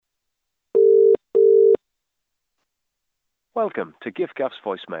Welcome to GiftGaff's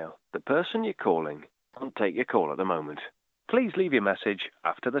voicemail. The person you're calling can't take your call at the moment. Please leave your message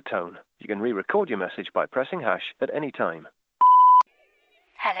after the tone. You can re-record your message by pressing hash at any time.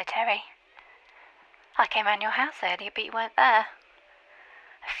 Hello, Terry. I came round your house earlier, but you weren't there.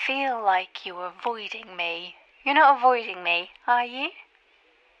 I feel like you were avoiding me. You're not avoiding me, are you?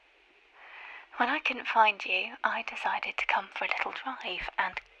 When I couldn't find you, I decided to come for a little drive,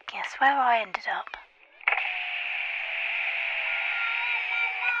 and guess where I ended up?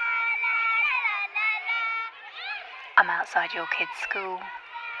 I'm outside your kids' school.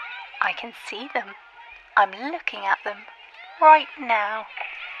 I can see them. I'm looking at them right now.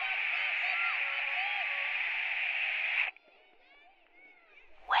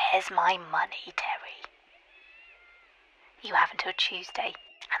 Where's my money, Terry? You have until Tuesday,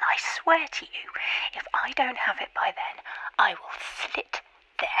 and I swear to you, if I don't have it by then, I will slit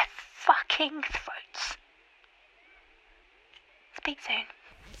their fucking throats. Speak soon.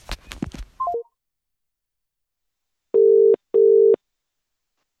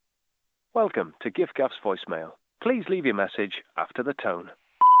 Welcome to GiftGaff's voicemail. Please leave your message after the tone.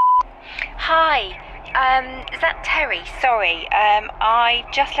 Hi, is that Terry? Sorry, I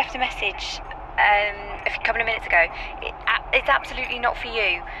just left a message a couple of minutes ago. It's absolutely not for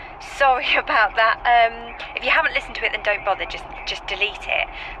you. Sorry about that. If you haven't listened to it, then don't bother. Just delete it.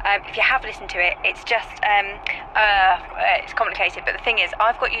 If you have listened to it, it's just it's complicated. But the thing is,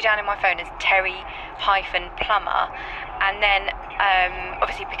 I've got you down in my phone as Terry-Plumber, and then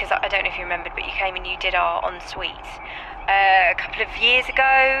obviously because I don't know if you remembered, but you came and you did our ensuite a couple of years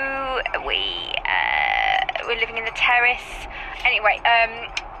ago. We were living in the terrace. Anyway,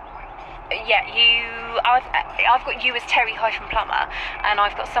 yeah, I've got you as Terry-Plumber, and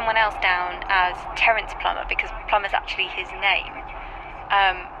I've got someone else down as Terence Plumber, because Plumber's actually his name.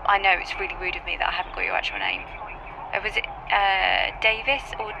 I know it's really rude of me that I haven't got your actual name. Was it Davis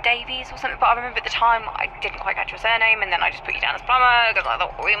or Davies or something? But I remember at the time I didn't quite catch your surname, and then I just put you down as Plumber because I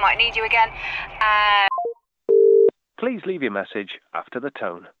thought we might need you again. Please leave your message after the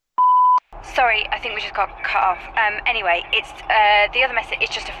tone. Sorry, I think we just got cut off. Anyway, it's the other message.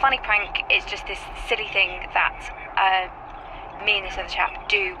 It's just a funny prank. It's just this silly thing that me and this other chap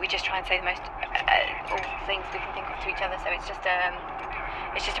do. We just try and say the most awful things we can think of to each other. So it's just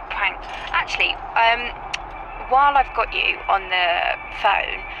a prank. Actually, while I've got you on the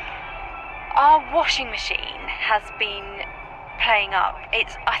phone, our washing machine has been playing up.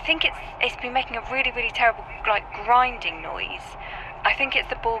 I think it's been making a really, really terrible grinding noise. I think it's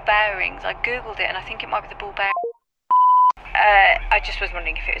the ball bearings. I googled it and I think it might be the ball bearings. I just was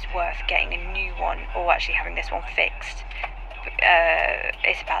wondering if it was worth getting a new one or actually having this one fixed.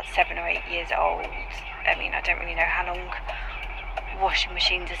 It's about 7 or 8 years old. I mean, I don't really know how long washing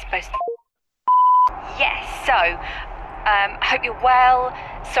machines are supposed to... Yes, so, I hope you're well.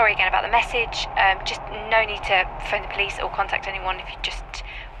 Sorry again about the message. Just no need to phone the police or contact anyone if you just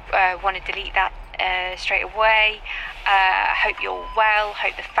want to delete that straight away. Hope you're well.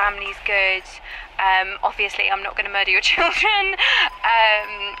 Hope the family's good. Obviously, I'm not going to murder your children.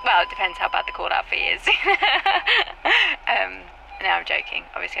 Well, it depends how bad the call out fee is. No, I'm joking.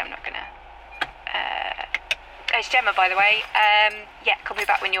 Obviously, I'm not going to. It's Gemma, by the way. Yeah, call me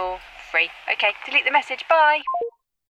back when you're free. Okay, delete the message. Bye.